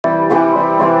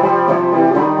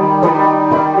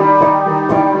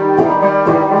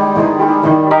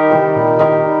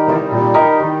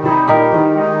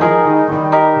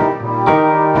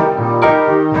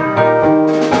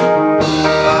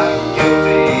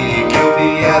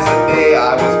Yesterday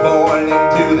I was born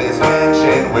into this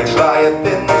mansion, which lieth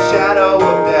in the shadow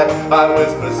of death. I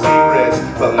whisper secrets,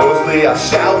 but mostly I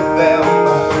shout them.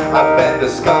 I've been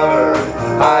discovered,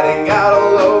 hiding out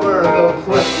all over the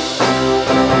place.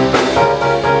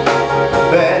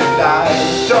 And I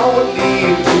don't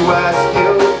need to ask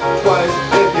you twice.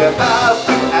 If you have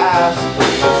to ask,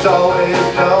 it's always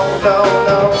no, no,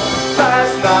 no.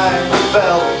 Last night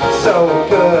felt so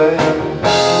good.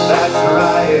 That's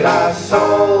right, I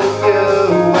sold you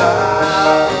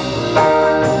out.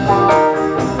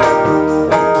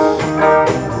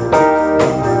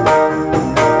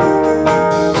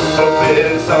 But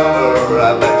this summer I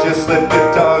let you slip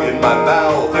your tongue in my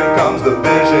mouth. Here comes the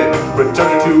vision,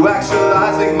 returning to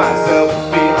actualizing myself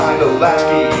behind the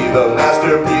latchkey. The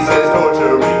masterpiece is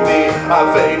torturing me. I'm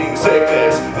fading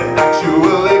sickness and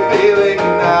actually feeling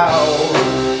now.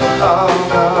 Oh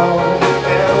no,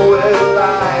 and will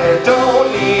I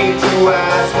don't need to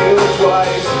ask you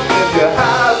twice. If you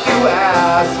have to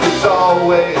ask, it's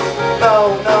always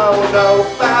no, no, no.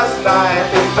 Last night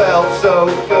it felt so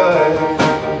good.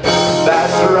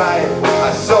 That's right,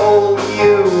 I sold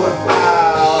you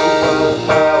out.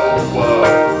 Whoa,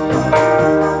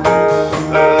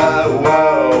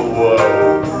 whoa, whoa,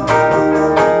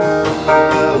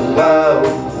 whoa,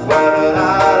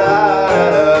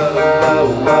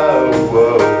 whoa,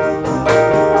 whoa.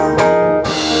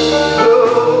 Who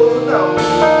knows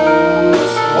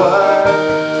what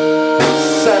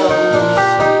sells?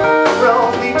 We're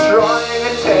only drawing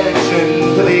attention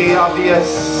to the obvious,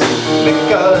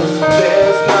 because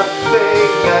there's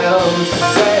nothing else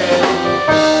said.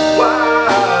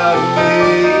 Why me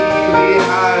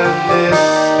behind this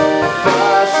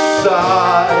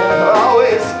facade?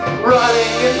 Always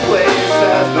running in place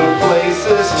as the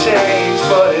places change,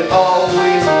 but it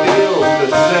always feels the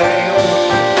same.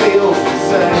 Feels the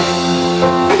same.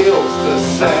 Feels the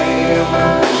same.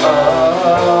 Oh,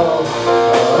 oh,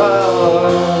 oh.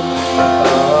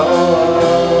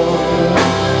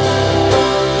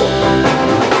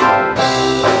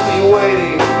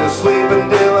 Waiting to sleep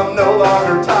until I'm no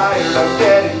longer tired. I'm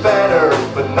getting better,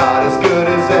 but not as good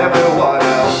as everyone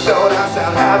else. Don't I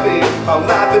sound happy? I'm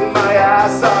laughing my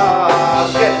ass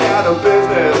off. Get down to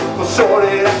business, we'll sort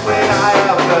it out when I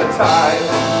have the time.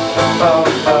 Oh,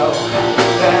 oh,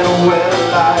 and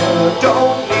will I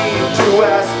don't need to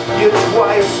ask you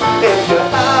twice. If you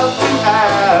have to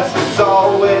ask, it's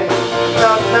always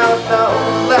no, no, no.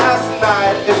 Last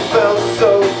night it felt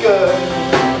so good.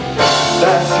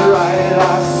 That's right, I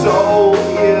sold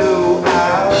you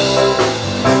out.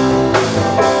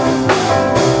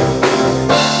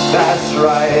 That's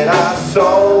right, I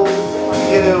sold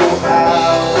you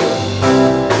out.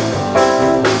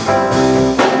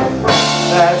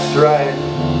 That's right,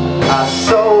 I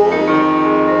sold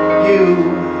you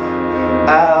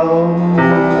out.